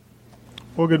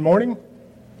Well, good morning.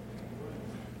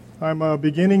 I'm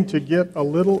beginning to get a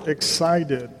little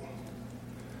excited.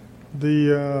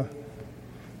 The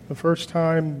first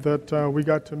time that we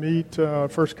got to meet,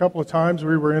 first couple of times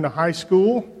we were in a high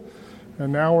school,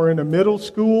 and now we're in a middle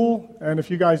school. And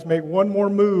if you guys make one more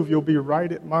move, you'll be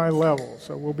right at my level.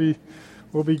 So we'll be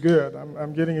good.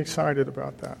 I'm getting excited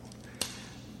about that.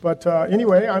 But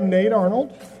anyway, I'm Nate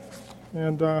Arnold,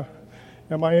 and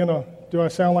do I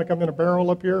sound like I'm in a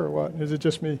barrel up here, or what? Is it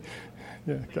just me?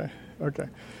 Yeah, okay.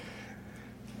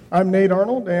 I'm Nate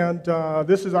Arnold, and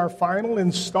this is our final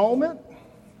installment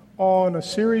on a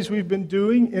series we've been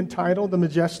doing entitled The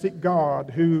Majestic God,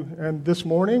 and this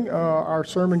morning our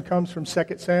sermon comes from 2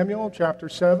 Samuel chapter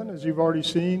 7, as you've already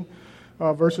seen,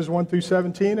 verses 1 through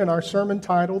 17, and our sermon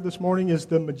title this morning is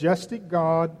The Majestic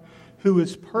God Who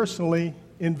is Personally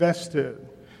Invested.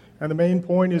 And the main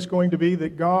point is going to be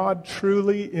that God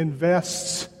truly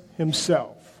invests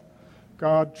himself.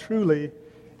 God truly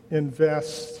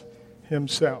invests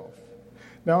himself.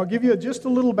 Now, I'll give you just a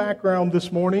little background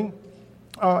this morning.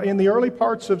 In the early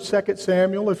parts of 2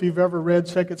 Samuel, if you've ever read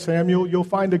 2 Samuel, you'll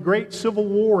find a great civil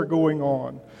war going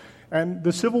on. And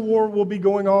the civil war will be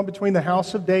going on between the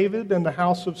house of David and the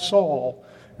house of Saul.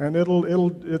 And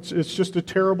it's just a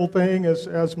terrible thing,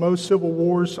 as most civil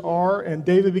wars are. And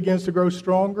David begins to grow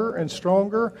stronger and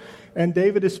stronger. And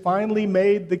David is finally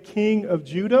made the king of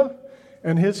Judah.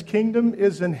 And his kingdom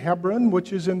is in Hebron,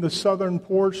 which is in the southern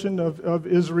portion of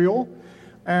Israel.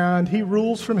 And he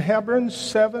rules from Hebron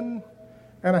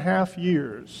 7.5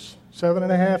 years.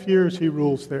 7.5 years he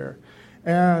rules there.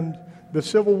 And the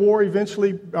civil war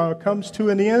eventually comes to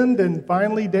an end. And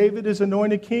finally David is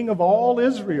anointed king of all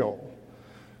Israel.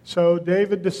 So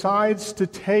David decides to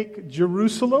take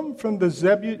Jerusalem from the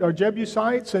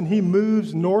Jebusites, and he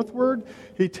moves northward.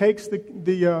 He takes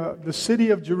the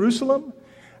city of Jerusalem,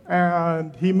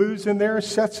 and he moves in there,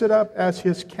 sets it up as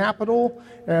his capital,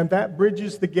 and that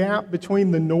bridges the gap between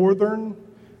the northern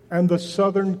and the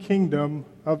southern kingdom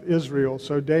of Israel.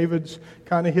 So David's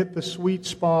kind of hit the sweet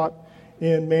spot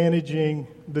in managing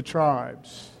the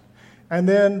tribes. And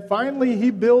then finally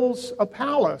he builds a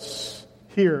palace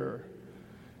here.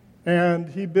 And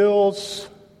he builds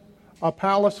a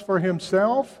palace for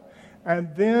himself, and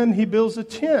then he builds a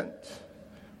tent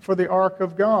for the Ark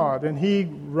of God. And he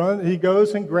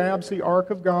goes and grabs the Ark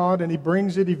of God, and he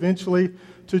brings it eventually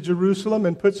to Jerusalem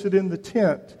and puts it in the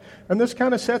tent. And this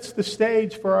kind of sets the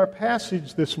stage for our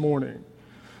passage this morning.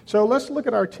 So let's look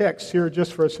at our text here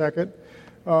just for a second.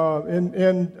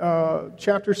 In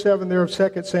chapter 7 there of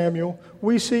 2 Samuel,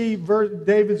 we see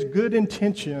David's good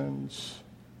intentions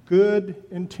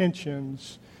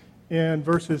in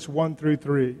verses 1 through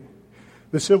 3.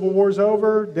 The civil war's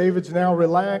over. David's now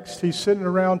relaxed. He's sitting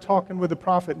around talking with the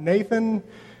prophet Nathan,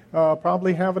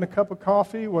 probably having a cup of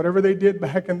coffee, whatever they did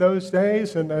back in those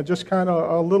days, and just kind of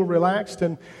a little relaxed.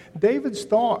 And David's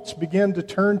thoughts begin to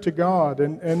turn to God,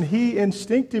 and he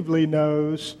instinctively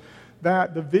knows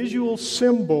that the visual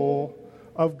symbol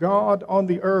of God on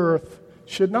the earth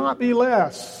should not be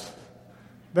less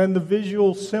than the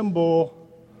visual symbol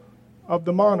of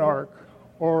the monarch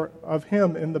or of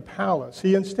him in the palace.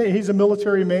 He's a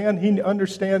military man. He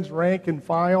understands rank and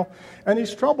file, and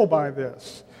he's troubled by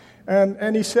this.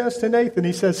 And he says to Nathan,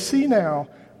 he says, "See now,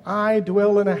 I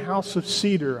dwell in a house of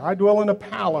cedar. I dwell in a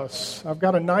palace. I've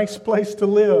got a nice place to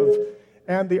live."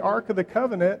 And the Ark of the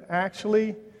Covenant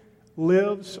actually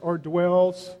lives or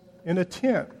dwells in a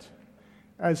tent.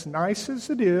 As nice as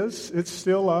it is, it's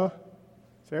still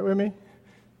say it with me,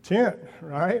 tent,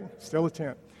 right? Still a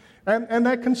tent. And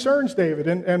that concerns David,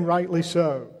 and rightly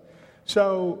so.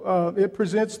 So it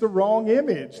presents the wrong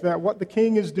image that what the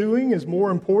king is doing is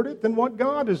more important than what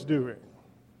God is doing.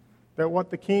 That what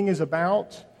the king is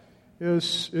about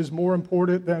is more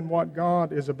important than what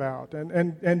God is about.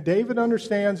 And David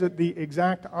understands that the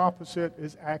exact opposite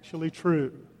is actually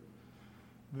true.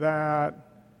 That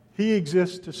he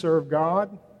exists to serve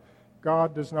God.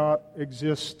 God does not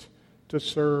exist to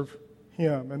serve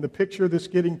him. And the picture that's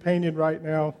getting painted right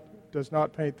now does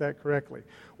not paint that correctly.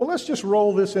 Well, let's just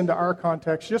roll this into our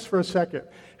context just for a second.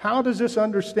 How does this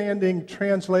understanding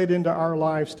translate into our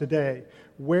lives today?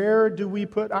 Where do we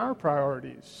put our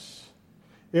priorities?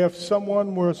 If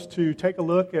someone was to take a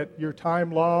look at your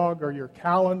time log or your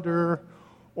calendar,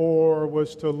 or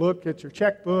was to look at your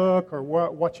checkbook or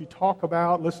what you talk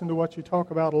about, listen to what you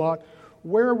talk about a lot,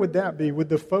 where would that be? Would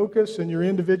the focus and your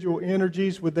individual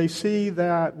energies, would they see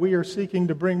that we are seeking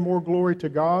to bring more glory to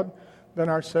God than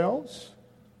ourselves?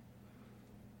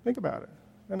 Think about it.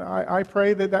 And I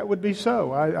pray that would be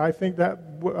so. I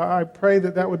pray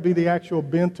that would be the actual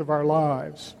bent of our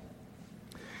lives.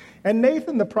 And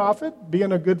Nathan the prophet,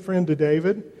 being a good friend to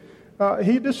David,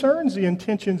 he discerns the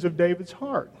intentions of David's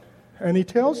heart. And he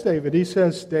tells David, he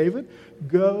says, David,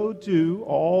 go do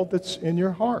all that's in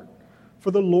your heart,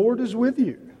 for the Lord is with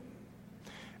you.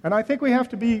 And I think we have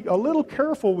to be a little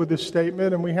careful with this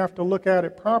statement, and we have to look at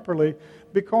it properly,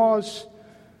 because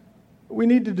we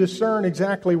need to discern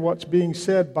exactly what's being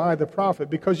said by the prophet.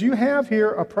 Because you have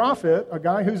here a prophet, a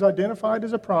guy who's identified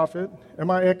as a prophet. Am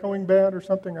I echoing bad or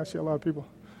something? I see a lot of people.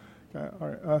 Okay, all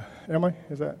right. Am I?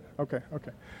 Is that? Okay.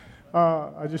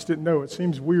 I just didn't know. It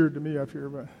seems weird to me up here,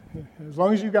 but as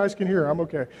long as you guys can hear, I'm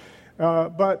okay.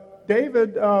 But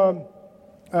David...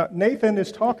 Nathan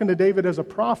is talking to David as a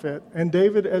prophet and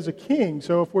David as a king.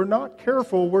 So if we're not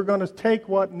careful, we're going to take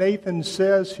what Nathan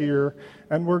says here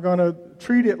and we're going to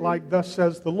treat it like thus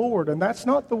says the Lord. And that's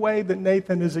not the way that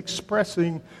Nathan is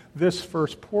expressing this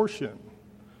first portion.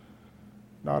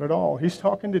 Not at all. He's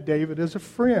talking to David as a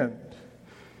friend.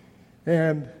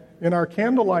 And in our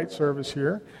candlelight service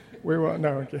here,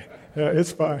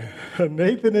 it's fine.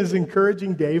 Nathan is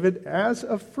encouraging David as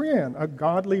a friend, a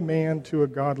godly man to a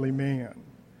godly man.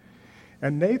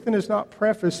 And Nathan has not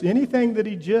prefaced anything that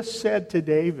he just said to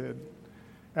David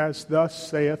as thus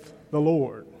saith the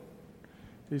Lord.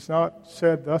 He's not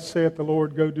said, thus saith the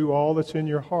Lord, go do all that's in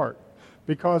your heart.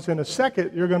 Because in a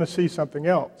second, you're going to see something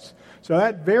else. So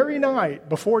that very night,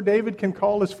 before David can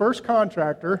call his first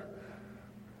contractor,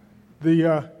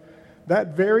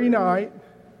 that very night,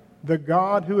 the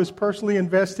God who is personally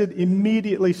invested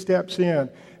immediately steps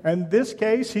in. And in this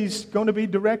case, he's going to be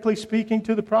directly speaking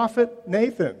to the prophet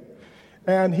Nathan.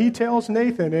 And he tells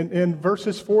Nathan in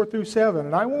verses 4 through 7,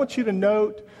 and I want you to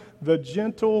note the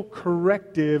gentle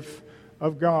corrective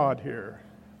of God here.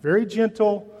 Very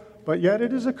gentle, but yet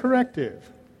it is a corrective.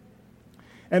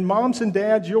 And moms and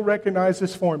dads, you'll recognize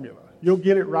this formula. You'll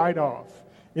get it right off.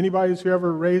 Anybody who's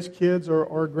ever raised kids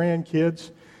or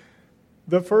grandkids,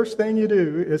 the first thing you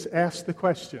do is ask the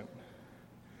question.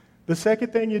 The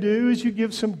second thing you do is you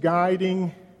give some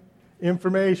guiding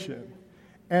information.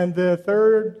 And the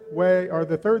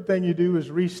third thing you do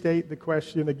is restate the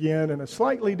question again in a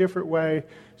slightly different way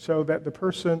so that the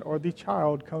person or the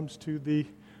child comes to the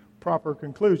proper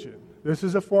conclusion. This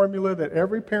is a formula that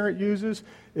every parent uses,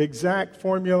 exact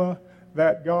formula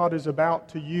that God is about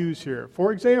to use here.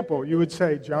 For example, you would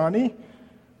say, Johnny,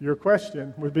 your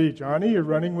question would be, Johnny,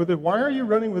 why are you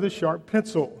running with a sharp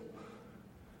pencil?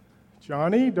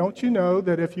 Johnny, don't you know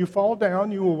that if you fall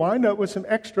down, you will wind up with some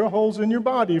extra holes in your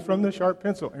body from the sharp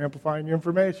pencil, amplifying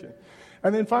information.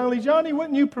 And then finally, Johnny,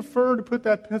 wouldn't you prefer to put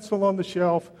that pencil on the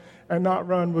shelf and not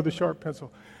run with a sharp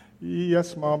pencil?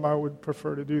 Yes, Mom, I would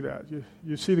prefer to do that.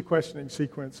 You see the questioning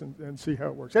sequence and see how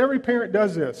it works. Every parent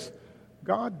does this.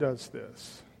 God does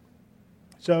this.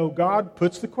 So God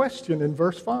puts the question in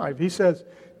verse 5. He says,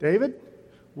 David,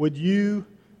 would you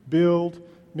build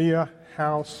me a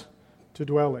house to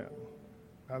dwell in?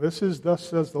 Now this is thus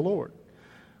says the Lord.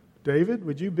 David,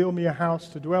 would you build me a house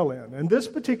to dwell in? And this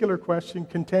particular question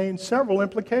contains several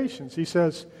implications. He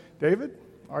says, David,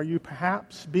 are you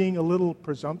perhaps being a little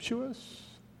presumptuous?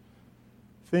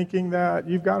 Thinking that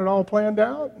you've got it all planned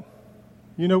out?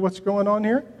 You know what's going on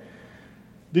here?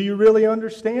 Do you really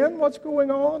understand what's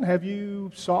going on? Have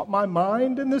you sought my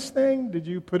mind in this thing? Did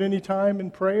you put any time in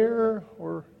prayer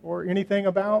or anything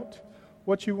about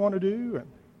what you want to do? And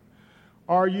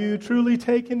are you truly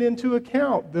taking into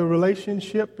account the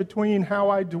relationship between how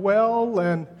I dwell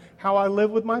and how I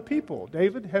live with my people?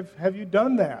 David, have you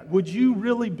done that? Would you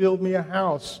really build me a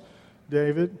house,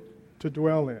 David, to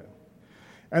dwell in?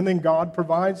 And then God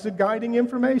provides the guiding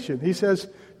information. He says,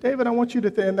 David, I want you to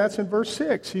think, and that's in verse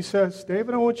 6. He says,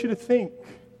 David, I want you to think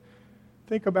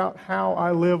about how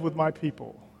I live with my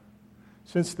people.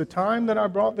 Since the time that I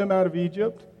brought them out of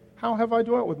Egypt, how have I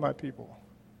dwelt with my people?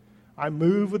 I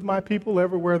move with my people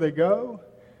everywhere they go.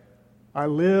 I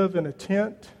live in a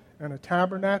tent and a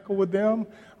tabernacle with them.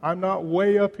 I'm not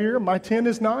way up here. My tent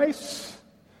is nice,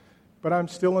 but I'm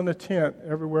still in a tent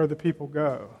everywhere the people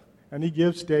go. And he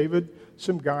gives David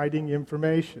some guiding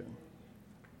information.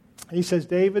 He says,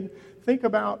 David, think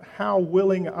about how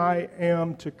willing I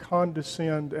am to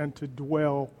condescend and to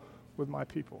dwell with my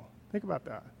people. Think about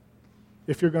that.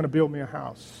 If you're going to build me a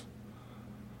house.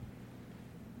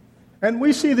 And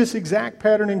we see this exact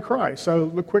pattern in Christ.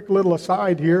 So a quick little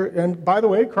aside here. And by the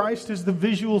way, Christ is the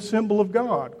visual symbol of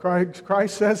God.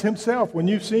 Christ says himself, when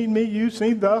you've seen me, you've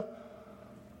seen the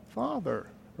Father.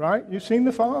 Right? You've seen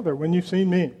the Father when you've seen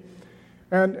me.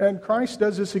 And Christ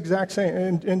does this exact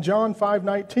same. In John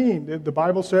 5:19, the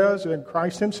Bible says, and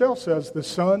Christ himself says, the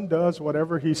Son does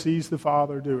whatever he sees the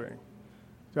Father doing.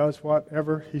 Does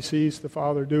whatever he sees the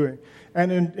Father doing.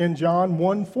 And in John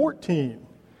 1:14,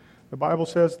 The Bible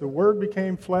says the Word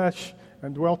became flesh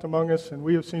and dwelt among us, and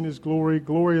we have seen his glory.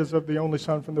 Glory is of the only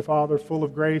Son from the Father, full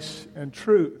of grace and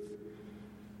truth.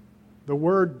 The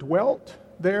word dwelt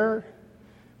there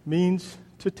means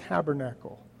to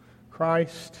tabernacle.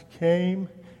 Christ came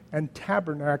and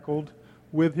tabernacled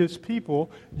with his people,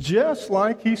 just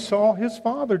like he saw his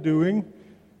Father doing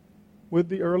with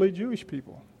the early Jewish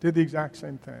people. Did the exact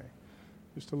same thing.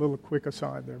 Just a little quick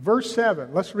aside there. Verse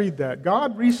 7, let's read that.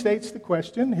 God restates the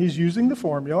question. He's using the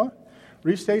formula.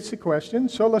 Restates the question.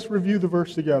 So let's review the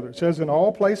verse together. It says, in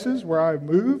all places where I have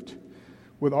moved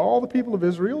with all the people of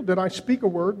Israel, did I speak a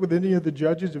word with any of the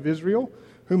judges of Israel,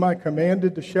 whom I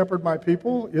commanded to shepherd my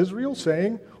people, Israel,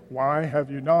 saying, why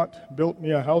have you not built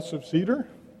me a house of cedar?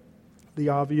 The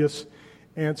obvious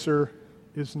answer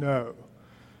is no.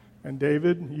 And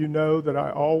David, you know that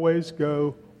I always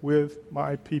go with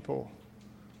my people.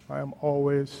 I am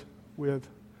always with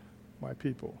my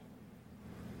people.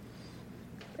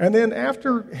 And then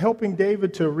after helping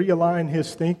David to realign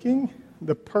his thinking,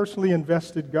 the personally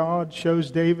invested God shows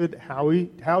David how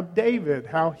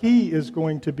he is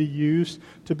going to be used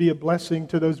to be a blessing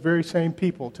to those very same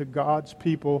people, to God's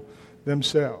people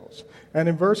themselves. And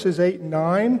in verses 8 and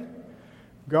 9,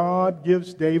 God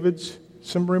gives David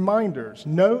some reminders.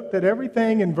 Note that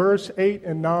everything in verse 8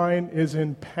 and 9 is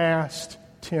in past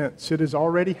tense. It has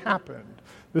already happened.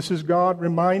 This is God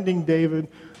reminding David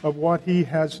of what he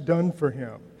has done for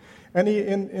him. And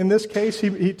in this case,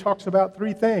 he talks about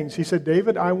three things. He said,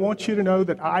 David, I want you to know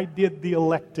that I did the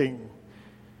electing.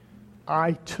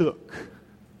 I took.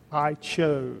 I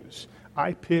chose.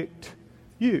 I picked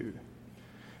you.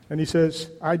 And he says,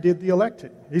 I did the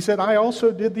electing. He said, I also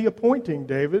did the appointing,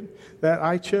 David, that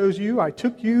I chose you. I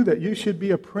took you that you should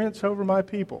be a prince over my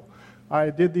people.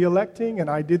 I did the electing and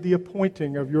I did the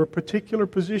appointing of your particular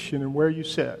position and where you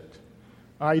sat.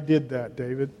 I did that,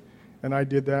 David, and I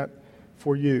did that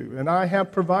for you. And I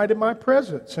have provided my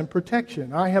presence and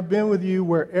protection. I have been with you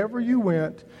wherever you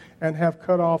went and have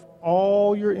cut off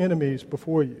all your enemies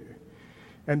before you.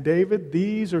 And David,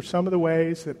 these are some of the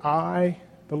ways that I,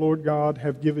 the Lord God,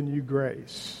 have given you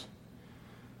grace.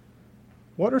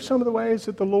 What are some of the ways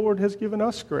that the Lord has given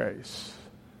us grace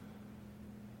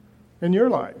in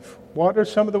your life? What are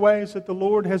some of the ways that the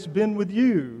Lord has been with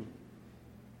you?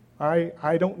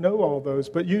 I don't know all those,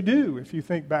 but you do if you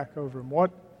think back over them.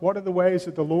 What are the ways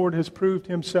that the Lord has proved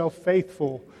himself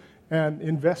faithful and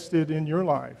invested in your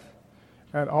life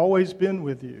and always been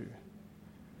with you,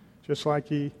 just like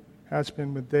he has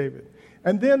been with David?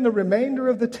 And then the remainder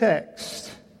of the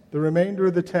text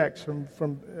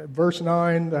from verse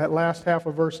 9, that last half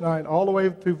of verse 9, all the way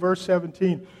through verse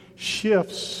 17,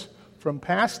 shifts from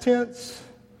past tense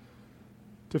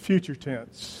to future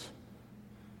tense.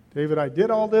 David, I did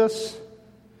all this,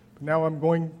 but now I'm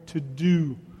going to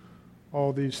do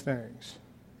all these things.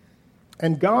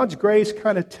 And God's grace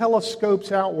kind of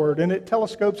telescopes outward, and it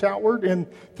telescopes outward in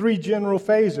three general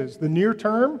phases. The near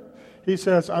term, he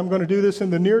says, I'm going to do this in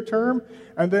the near term,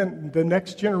 and then the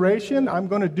next generation, I'm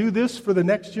going to do this for the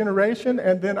next generation,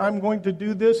 and then I'm going to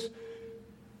do this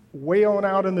way on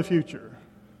out in the future.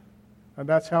 And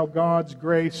that's how God's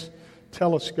grace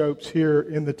telescopes here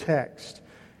in the text.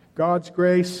 God's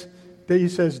grace, he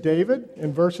says, David,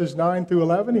 in verses 9 through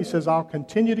 11, he says, I'll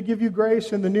continue to give you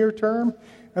grace in the near term.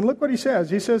 And look what he says.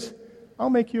 He says, I'll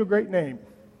make you a great name.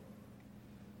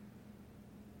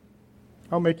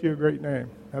 I'll make you a great name.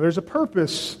 Now, there's a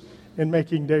purpose in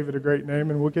making David a great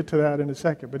name, and we'll get to that in a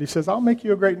second. But he says, I'll make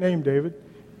you a great name, David,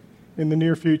 in the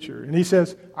near future. And he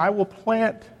says, I will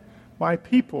plant my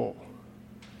people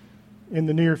in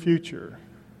the near future.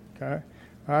 Okay?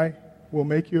 I will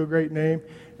make you a great name,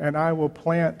 and I will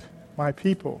plant my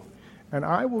people, and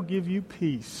I will give you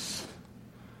peace.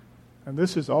 And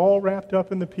this is all wrapped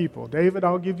up in the people. David,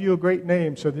 I'll give you a great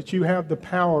name so that you have the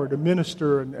power to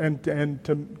minister and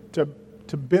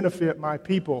to benefit my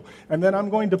people. And then I'm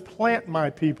going to plant my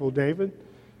people, David.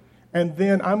 And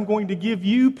then I'm going to give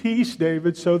you peace,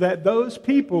 David, so that those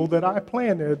people that I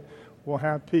planted will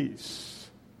have peace.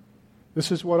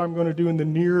 This is what I'm going to do in the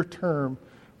near term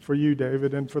for you,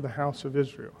 David, and for the house of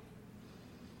Israel.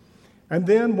 And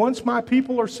then once my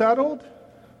people are settled,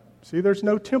 see, there's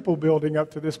no temple building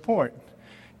up to this point,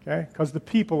 okay? Because the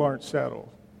people aren't settled.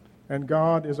 And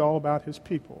God is all about his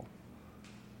people.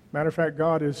 Matter of fact,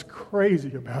 God is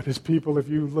crazy about his people if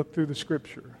you look through the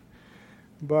scripture.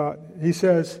 But he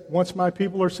says, once my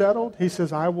people are settled, he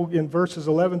says, I will, in verses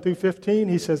 11 through 15,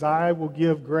 he says, I will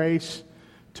give grace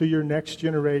to your next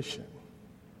generation.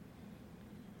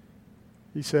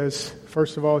 He says,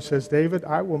 first of all, he says, David,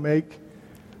 I will make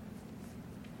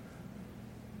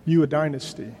you a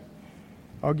dynasty.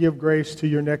 I'll give grace to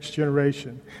your next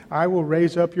generation. I will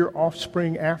raise up your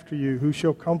offspring after you, who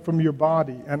shall come from your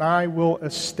body, and I will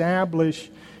establish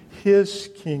his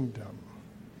kingdom.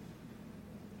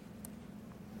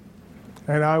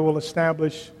 And I will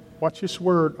establish, watch this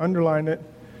word, underline it,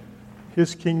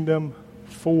 his kingdom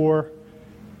forever.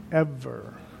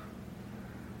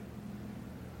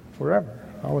 Forever.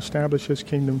 I'll establish his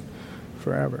kingdom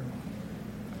forever.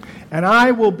 And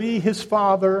I will be his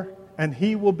father, and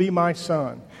he will be my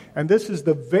son. And this is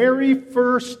the very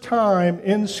first time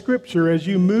in Scripture, as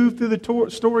you move through the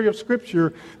story of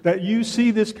Scripture, that you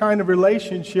see this kind of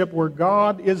relationship where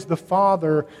God is the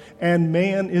Father and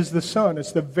man is the Son.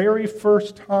 It's the very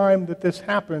first time that this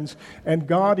happens, and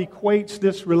God equates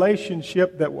this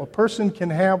relationship that a person can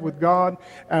have with God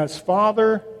as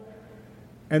Father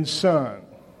and Son.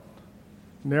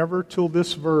 Never till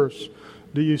this verse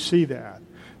do you see that.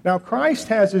 Now, Christ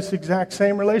has this exact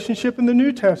same relationship in the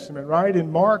New Testament, right?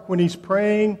 In Mark, when he's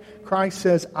praying, Christ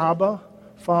says, Abba,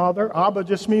 Father. Abba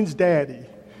just means daddy.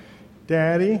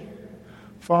 Daddy,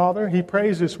 Father. He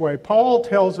prays this way. Paul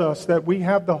tells us that we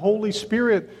have the Holy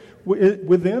Spirit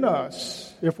within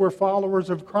us if we're followers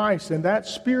of Christ. And that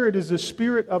Spirit is the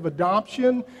Spirit of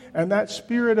adoption. And that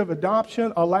Spirit of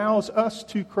adoption allows us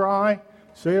to cry,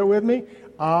 say it with me,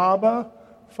 Abba,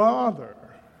 Father.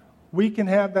 We can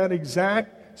have that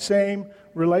exact same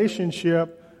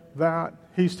relationship that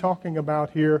he's talking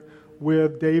about here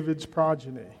with David's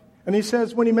progeny. And he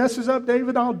says, when he messes up,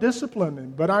 David, I'll discipline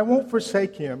him, but I won't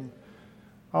forsake him.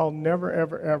 I'll never,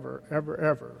 ever, ever, ever,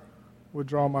 ever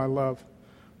withdraw my love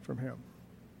from him.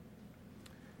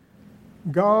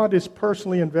 God is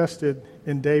personally invested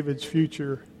in David's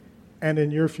future and in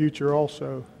your future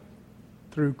also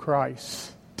through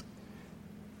Christ.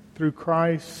 Through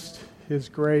Christ, his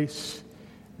grace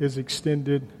is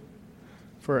extended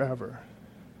forever.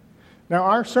 Now,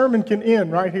 our sermon can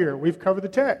end right here. We've covered the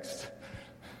text.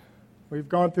 We've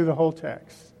gone through the whole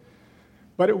text.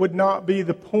 But it would not be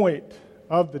the point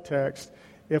of the text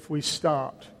if we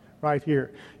stopped right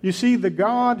here. You see, the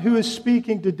God who is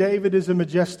speaking to David is a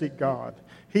majestic God.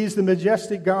 He's the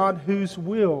majestic God whose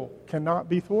will cannot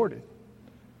be thwarted.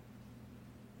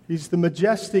 He's the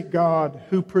majestic God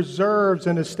who preserves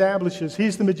and establishes.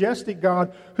 He's the majestic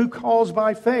God who calls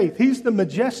by faith. He's the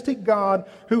majestic God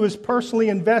who is personally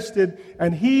invested,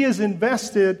 and he is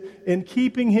invested in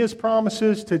keeping his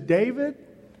promises to David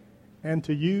and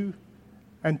to you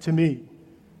and to me.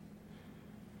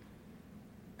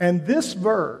 And this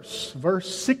verse,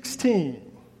 verse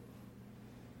 16,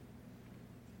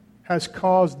 has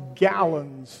caused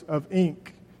gallons of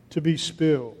ink to be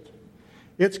spilled.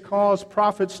 It's caused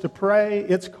prophets to pray.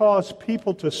 It's caused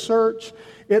people to search.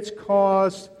 It's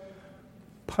caused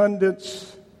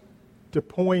pundits to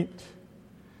point.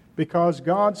 Because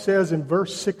God says in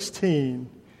verse 16,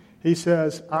 he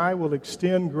says, I will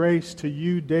extend grace to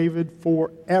you, David,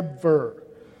 forever.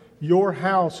 Your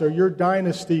house or your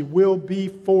dynasty will be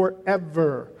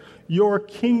forever. Your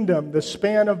kingdom, the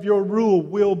span of your rule,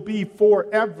 will be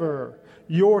forever.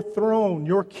 Your throne,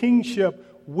 your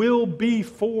kingship will be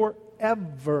forever.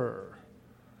 Ever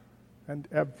and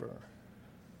ever.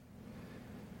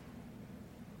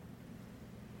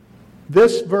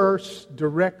 This verse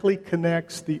directly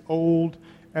connects the Old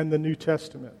and the New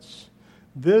Testaments.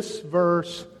 This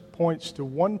verse points to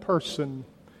one person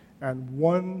and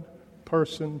one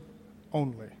person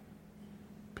only.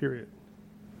 Period.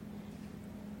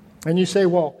 And you say,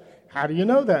 well, how do you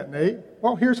know that, Nate?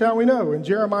 Well, here's how we know. In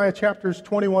Jeremiah chapters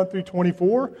 21 through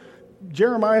 24,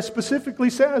 Jeremiah specifically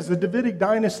says the Davidic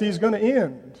dynasty is going to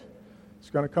end.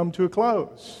 It's going to come to a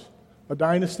close. A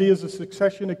dynasty is a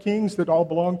succession of kings that all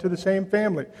belong to the same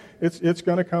family. It's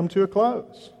going to come to a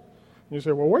close. And you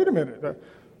say, well, wait a minute.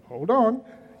 Hold on.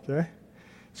 Okay.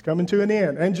 It's coming to an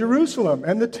end. And Jerusalem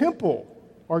and the temple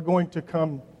are going to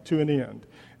come to an end.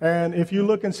 And if you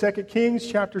look in 2 Kings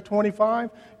chapter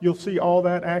 25, you'll see all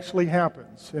that actually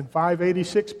happens. In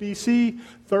 586 BC,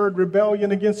 third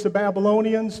rebellion against the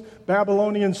Babylonians.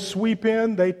 Babylonians sweep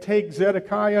in. They take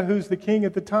Zedekiah, who's the king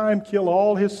at the time, kill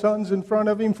all his sons in front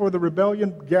of him for the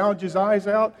rebellion, gouge his eyes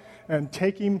out, and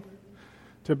take him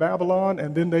to Babylon.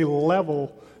 And then they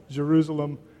level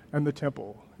Jerusalem and the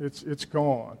temple. It's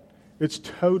gone. It's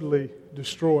totally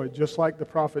destroyed, just like the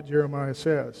prophet Jeremiah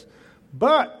says.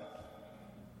 But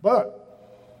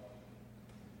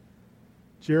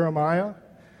Jeremiah,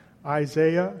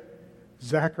 Isaiah,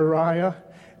 Zechariah,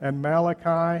 and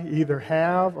Malachi either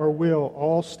have or will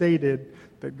all stated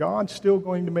that God's still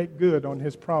going to make good on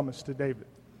his promise to David.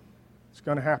 It's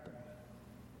going to happen.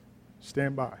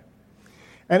 Stand by.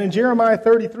 And in Jeremiah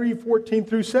 33, 14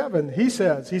 through 7, he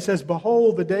says,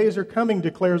 "Behold, the days are coming,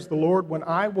 declares the Lord, when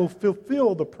I will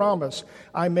fulfill the promise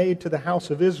I made to the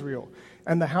house of Israel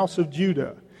and the house of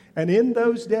Judah. And in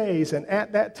those days and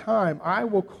at that time I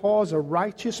will cause a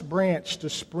righteous branch to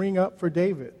spring up for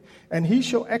David, and he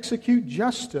shall execute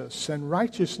justice and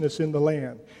righteousness in the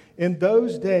land. In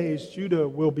those days Judah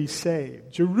will be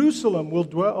saved. Jerusalem will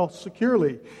dwell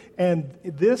securely, and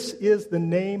this is the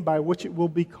name by which it will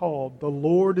be called. The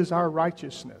Lord is our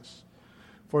righteousness.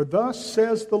 For thus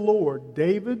says the Lord,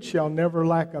 David shall never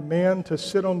lack a man to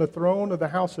sit on the throne of the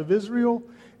house of Israel,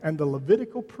 and the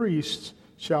Levitical priests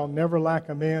shall never lack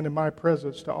a man in my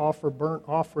presence to offer burnt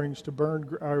offerings, to burn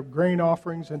grain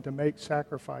offerings, and to make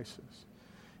sacrifices."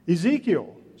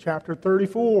 Ezekiel chapter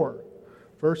 34,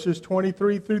 verses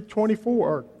 23 through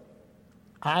 24.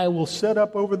 "I will set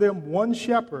up over them one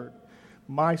shepherd,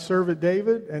 my servant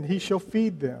David, and he shall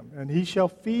feed them. And he shall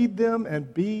feed them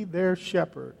and be their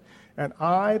shepherd. And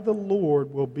I, the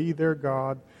Lord, will be their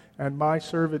God, and my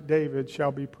servant David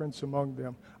shall be prince among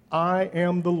them. I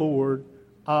am the Lord,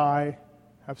 I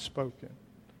have spoken."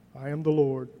 I am the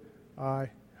Lord, I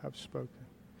have spoken.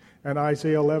 And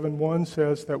Isaiah 11:1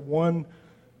 says that one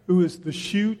who is the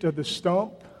shoot of the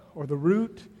stump or the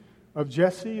root of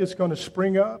Jesse is going to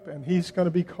spring up, and he's going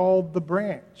to be called the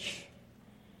branch.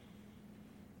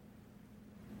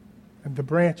 And the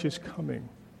branch is coming.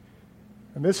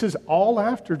 And this is all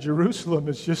after Jerusalem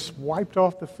is just wiped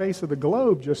off the face of the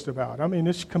globe just about. I mean,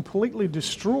 it's completely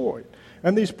destroyed.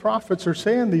 And these prophets are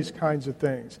saying these kinds of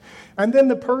things. And then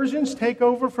the Persians take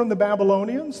over from the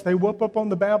Babylonians. They whoop up on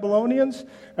the Babylonians.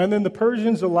 And then the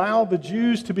Persians allow the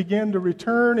Jews to begin to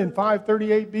return in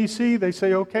 538 BC. They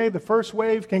say, okay, the first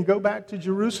wave can go back to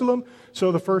Jerusalem.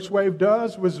 So the first wave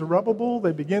does with Zerubbabel.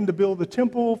 They begin to build the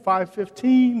temple.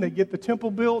 515, they get the temple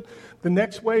built. The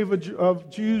next wave of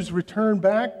Jews return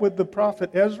back with the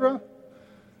prophet Ezra.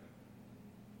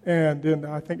 And then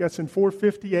I think that's in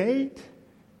 458.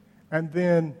 And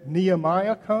then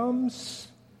Nehemiah comes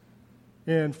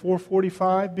in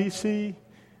 445 BC,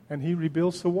 and he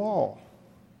rebuilds the wall.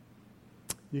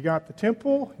 You got the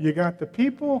temple, you got the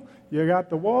people, you got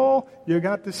the wall, you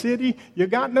got the city, you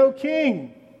got no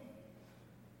king.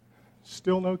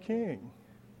 Still no king,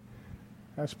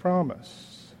 as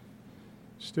promised.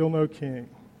 Still no king.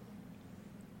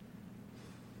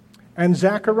 And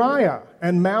Zechariah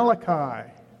and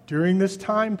Malachi, during this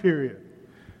time period,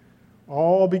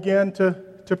 all began to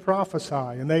prophesy,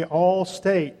 and they all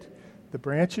state, the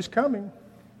branch is coming.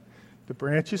 The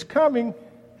branch is coming.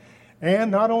 And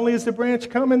not only is the branch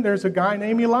coming, there's a guy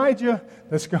named Elijah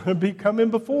that's going to be coming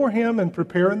before him and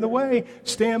preparing the way.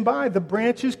 Stand by, the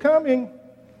branch is coming.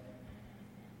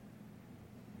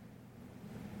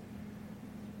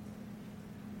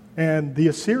 And the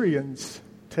Assyrians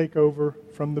take over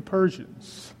from the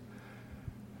Persians.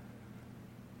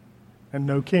 And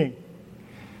no king.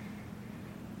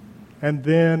 And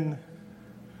then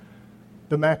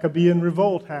the Maccabean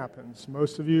revolt happens.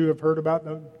 Most of you have heard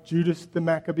about Judas the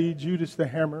Maccabee, Judas the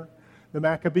Hammer. The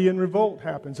Maccabean revolt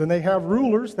happens. And they have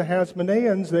rulers, the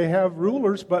Hasmoneans, they have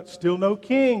rulers, but still no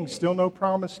king, still no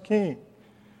promised king.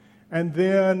 And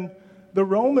then the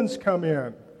Romans come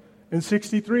in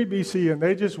 63 BC, and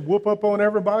they just whoop up on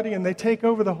everybody, and they take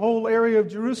over the whole area of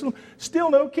Jerusalem.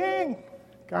 Still no king.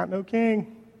 Got no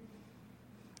king.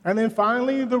 And then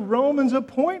finally, the Romans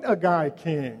appoint a guy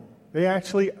king. They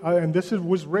actually, and this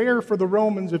was rare for the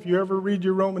Romans, if you ever read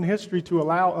your Roman history, to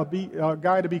allow a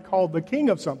guy to be called the king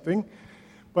of something.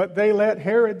 But they let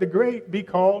Herod the Great be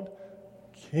called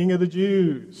King of the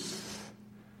Jews.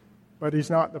 But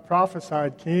he's not the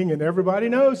prophesied king, and everybody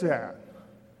knows that.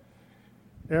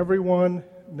 Everyone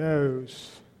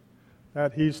knows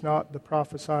that he's not the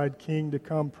prophesied king to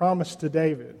come promised to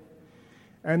David.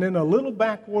 And in a little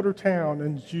backwater town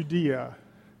in Judea,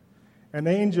 an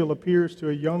angel appears to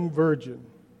a young virgin.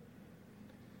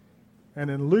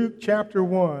 And in Luke chapter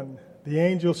 1, the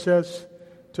angel says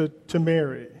to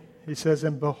Mary, he says,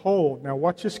 and behold, now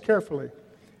watch this carefully,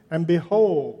 and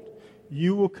behold,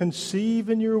 you will conceive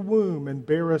in your womb and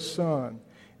bear a son,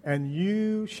 and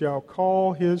you shall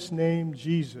call his name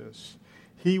Jesus.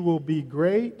 He will be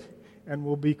great and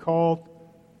will be called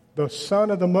the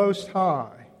Son of the Most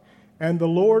High. And the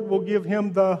Lord will give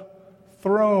him the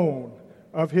throne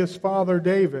of his father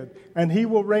David, and he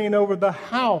will reign over the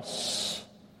house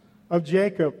of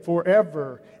Jacob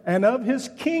forever, and of his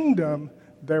kingdom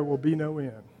there will be no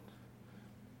end.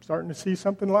 Starting to see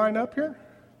something line up here?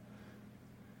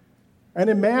 And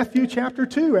in Matthew chapter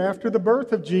 2, after the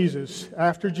birth of Jesus,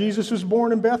 after Jesus was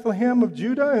born in Bethlehem of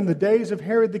Judah in the days of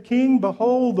Herod the king,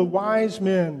 behold, the wise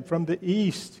men from the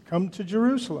east come to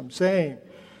Jerusalem, saying,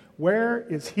 Where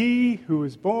is he who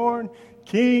is born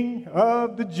King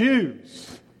of the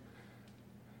Jews?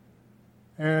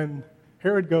 And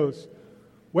Herod goes,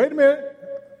 wait a minute,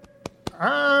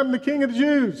 I'm the King of the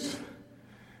Jews.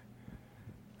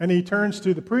 And he turns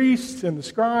to the priests and the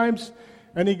scribes,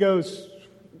 and he goes,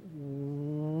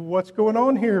 what's going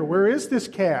on here? Where is this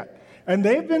cat? And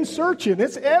they've been searching.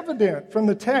 It's evident from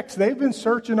the text. They've been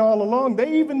searching all along.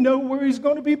 They even know where he's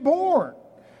going to be born.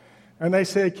 And they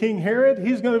say, King Herod,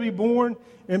 he's going to be born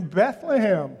in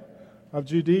Bethlehem of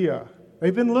Judea.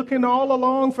 They've been looking all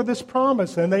along for this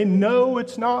promise, and they know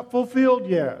it's not fulfilled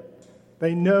yet.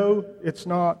 They know it's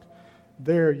not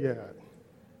there yet.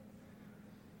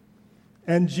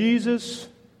 And Jesus,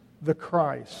 the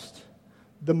Christ,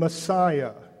 the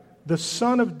Messiah, the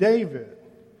Son of David,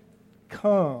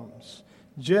 comes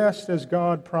just as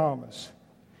God promised.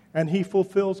 And he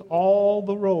fulfills all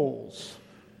the roles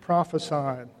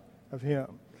prophesied of him.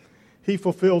 He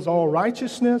fulfills all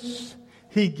righteousness.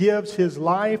 He gives his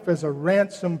life as a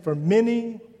ransom for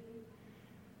many.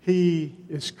 He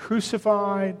is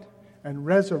crucified and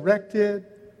resurrected.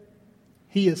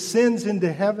 He ascends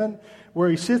into heaven, where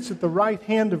he sits at the right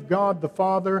hand of God the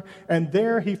Father, and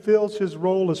there he fills his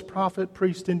role as prophet,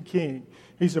 priest, and king.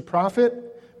 He's a prophet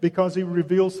because he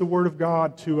reveals the Word of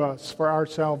God to us for our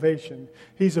salvation.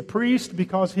 He's a priest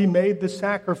because he made the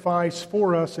sacrifice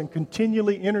for us and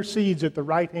continually intercedes at the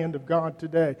right hand of God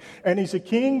today. And he's a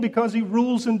king because he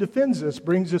rules and defends us,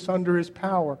 brings us under his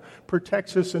power,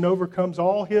 protects us, and overcomes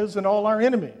all his and all our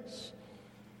enemies.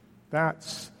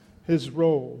 That's his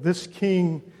role. This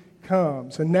king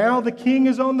comes. And now the king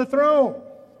is on the throne.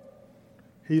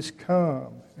 He's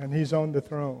come and he's on the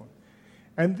throne.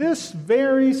 And this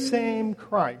very same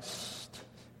Christ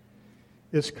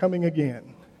is coming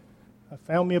again. I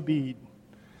found me a bead.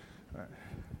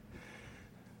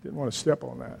 Didn't want to step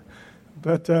on that.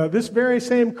 But this very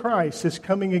same Christ is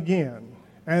coming again.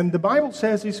 And the Bible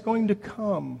says he's going to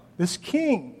come. This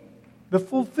king, the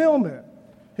fulfillment,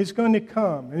 he's going to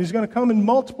come. And he's going to come in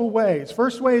multiple ways.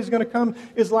 First way he's going to come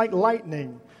is like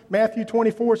lightning. Matthew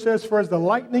 24 says, for as the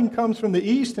lightning comes from the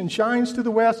east and shines to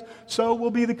the west, so will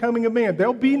be the coming of man.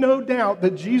 There'll be no doubt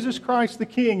that Jesus Christ the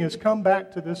King has come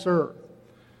back to this earth.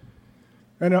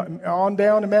 And on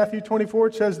down in Matthew 24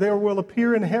 it says, there will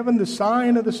appear in heaven the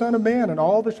sign of the Son of Man, and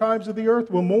all the tribes of the earth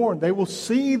will mourn. They will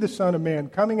see the Son of Man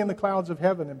coming in the clouds of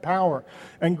heaven in power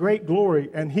and great glory,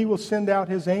 and he will send out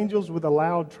his angels with a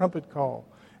loud trumpet call,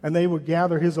 and they will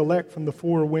gather his elect from the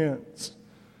four winds.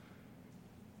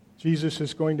 Jesus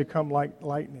is going to come like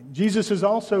lightning. Jesus is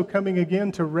also coming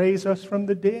again to raise us from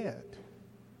the dead.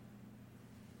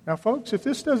 Now, folks, if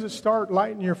this doesn't start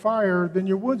lighting your fire, then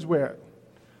your wood's wet.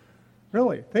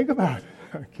 Really, think about it,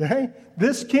 okay?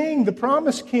 This king, the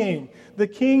promised king, the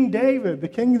King David, the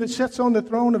king that sits on the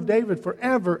throne of David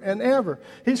forever and ever,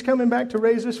 he's coming back to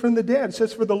raise us from the dead. It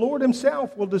says, for the Lord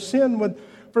himself will descend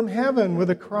from heaven with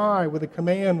a cry, with a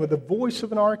command, with the voice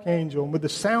of an archangel, and with the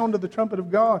sound of the trumpet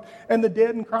of God. And the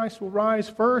dead in Christ will rise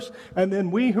first, and then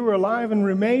we who are alive and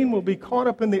remain will be caught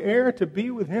up in the air to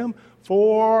be with him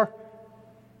forever.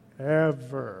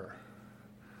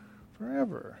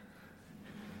 Forever.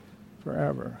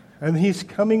 Forever. And he's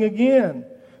coming again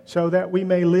so that we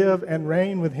may live and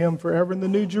reign with him forever in the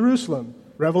New Jerusalem.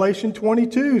 Revelation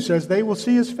 22 says they will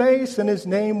see his face and his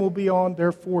name will be on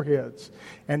their foreheads,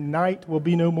 and night will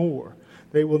be no more.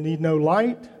 They will need no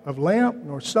light of lamp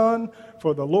nor sun,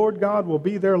 for the Lord God will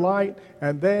be their light,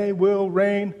 and they will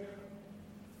reign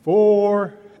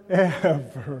forever.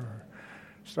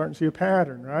 Starting to see a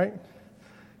pattern, right?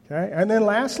 Okay, and then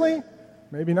lastly,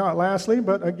 maybe not lastly,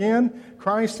 but again,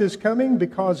 Christ is coming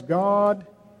because God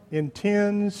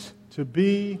intends to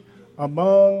be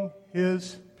among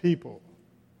his people.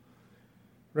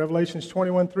 Revelations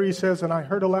 21:3 says, and I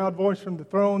heard a loud voice from the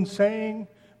throne saying,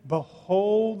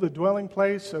 behold, the dwelling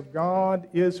place of God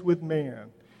is with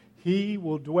man. He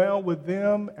will dwell with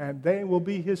them, and they will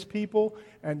be his people,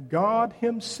 and God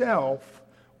himself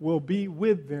will be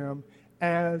with them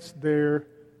as their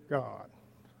God.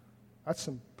 That's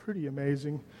some pretty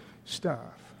amazing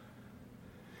stuff.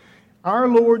 Our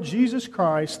Lord Jesus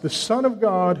Christ, the Son of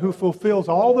God, who fulfills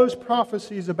all those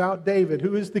prophecies about David,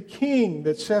 who is the king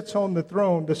that sits on the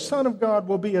throne, the Son of God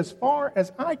will be, as far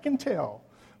as I can tell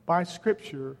by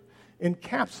Scripture,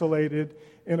 encapsulated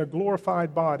in a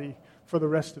glorified body for the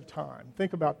rest of time.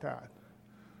 Think about that.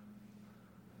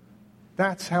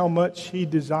 That's how much he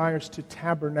desires to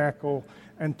tabernacle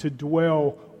and to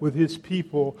dwell with his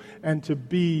people and to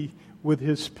be with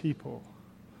his people.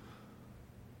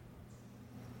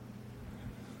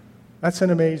 That's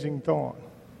an amazing thought.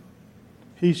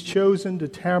 He's chosen to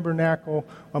tabernacle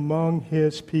among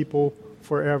his people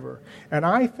forever. And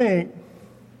I think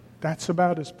that's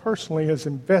about as personally as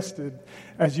invested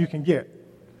as you can get.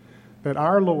 That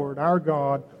our Lord, our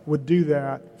God, would do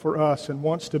that for us and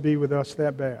wants to be with us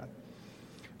that bad.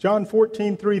 John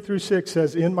 14:3-6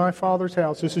 says, in my Father's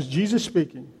house, this is Jesus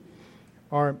speaking,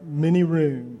 are many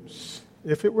rooms.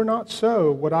 If it were not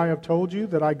so, would I have told you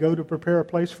that I go to prepare a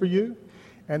place for you?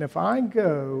 And if I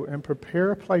go and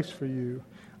prepare a place for you,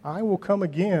 I will come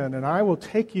again, and I will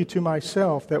take you to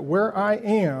myself, that where I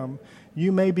am,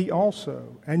 you may be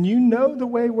also. And you know the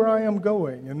way where I am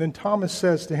going. And then Thomas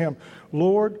says to him,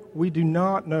 Lord, we do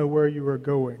not know where you are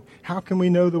going. How can we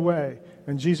know the way?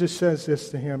 And Jesus says this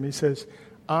to him. He says,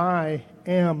 I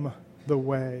am the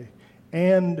way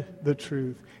and the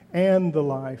truth and the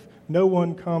life. No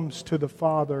one comes to the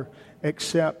Father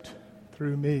except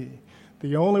through me.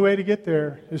 The only way to get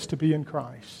there is to be in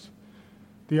Christ.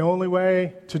 The only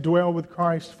way to dwell with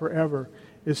Christ forever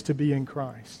is to be in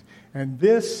Christ. And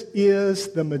this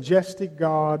is the majestic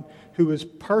God who is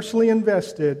personally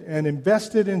invested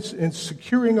in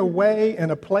securing a way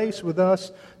and a place with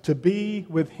us to be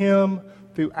with Him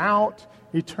throughout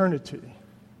eternity.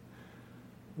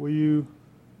 Will you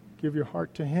give your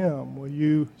heart to Him? Will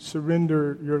you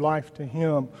surrender your life to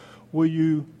Him? Will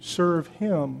you serve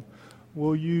Him?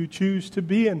 Will you choose to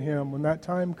be in Him when that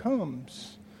time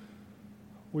comes?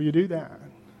 Will you do that?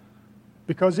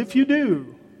 Because if you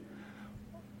do,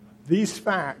 these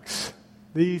facts,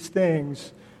 these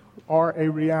things are a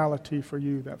reality for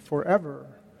you, that forever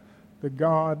the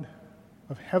God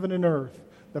of heaven and earth,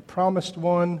 the promised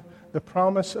one, the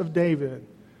promise of David,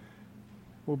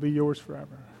 will be yours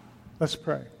forever. Let's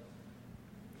pray.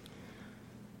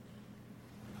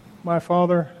 My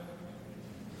Father,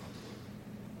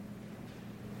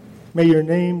 may your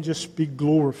name just be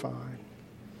glorified.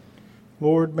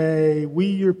 Lord, may we,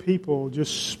 your people,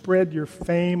 just spread your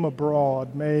fame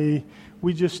abroad. May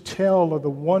we just tell of the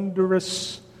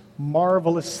wondrous,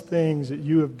 marvelous things that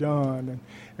you have done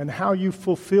and how you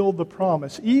fulfilled the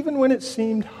promise, even when it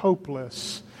seemed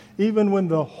hopeless, even when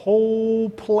the whole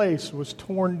place was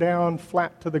torn down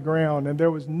flat to the ground and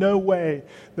there was no way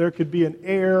there could be an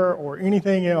heir or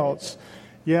anything else,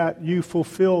 yet you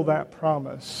fulfill that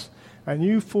promise. And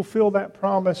you fulfill that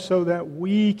promise so that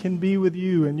we can be with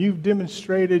you. And you've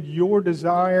demonstrated your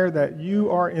desire that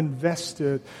you are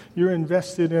invested. You're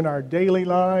invested in our daily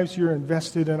lives. You're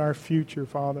invested in our future,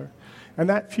 Father. And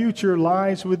that future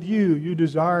lies with you. You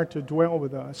desire to dwell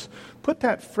with us. Put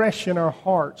that fresh in our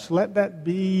hearts. Let that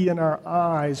be in our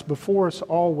eyes before us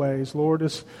always, Lord,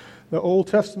 as the Old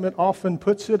Testament often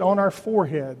puts it, on our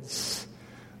foreheads,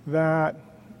 that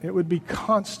it would be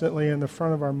constantly in the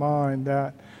front of our mind,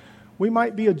 that we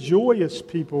might be a joyous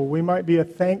people, we might be a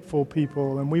thankful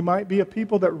people, and we might be a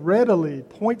people that readily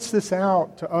points this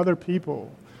out to other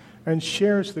people and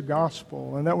shares the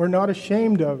gospel, and that we're not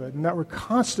ashamed of it, and that we're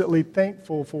constantly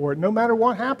thankful for it, no matter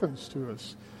what happens to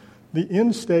us. The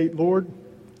end state, Lord,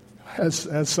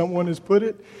 as someone has put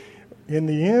it, in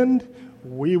the end,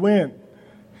 we win.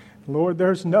 Lord,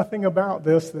 there's nothing about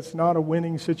this that's not a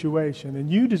winning situation, and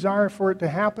you desire for it to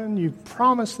happen. You've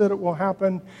promised that it will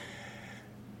happen,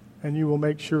 and you will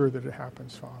make sure that it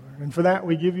happens, Father. And for that,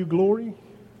 we give you glory.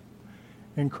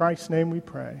 In Christ's name we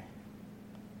pray.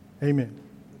 Amen.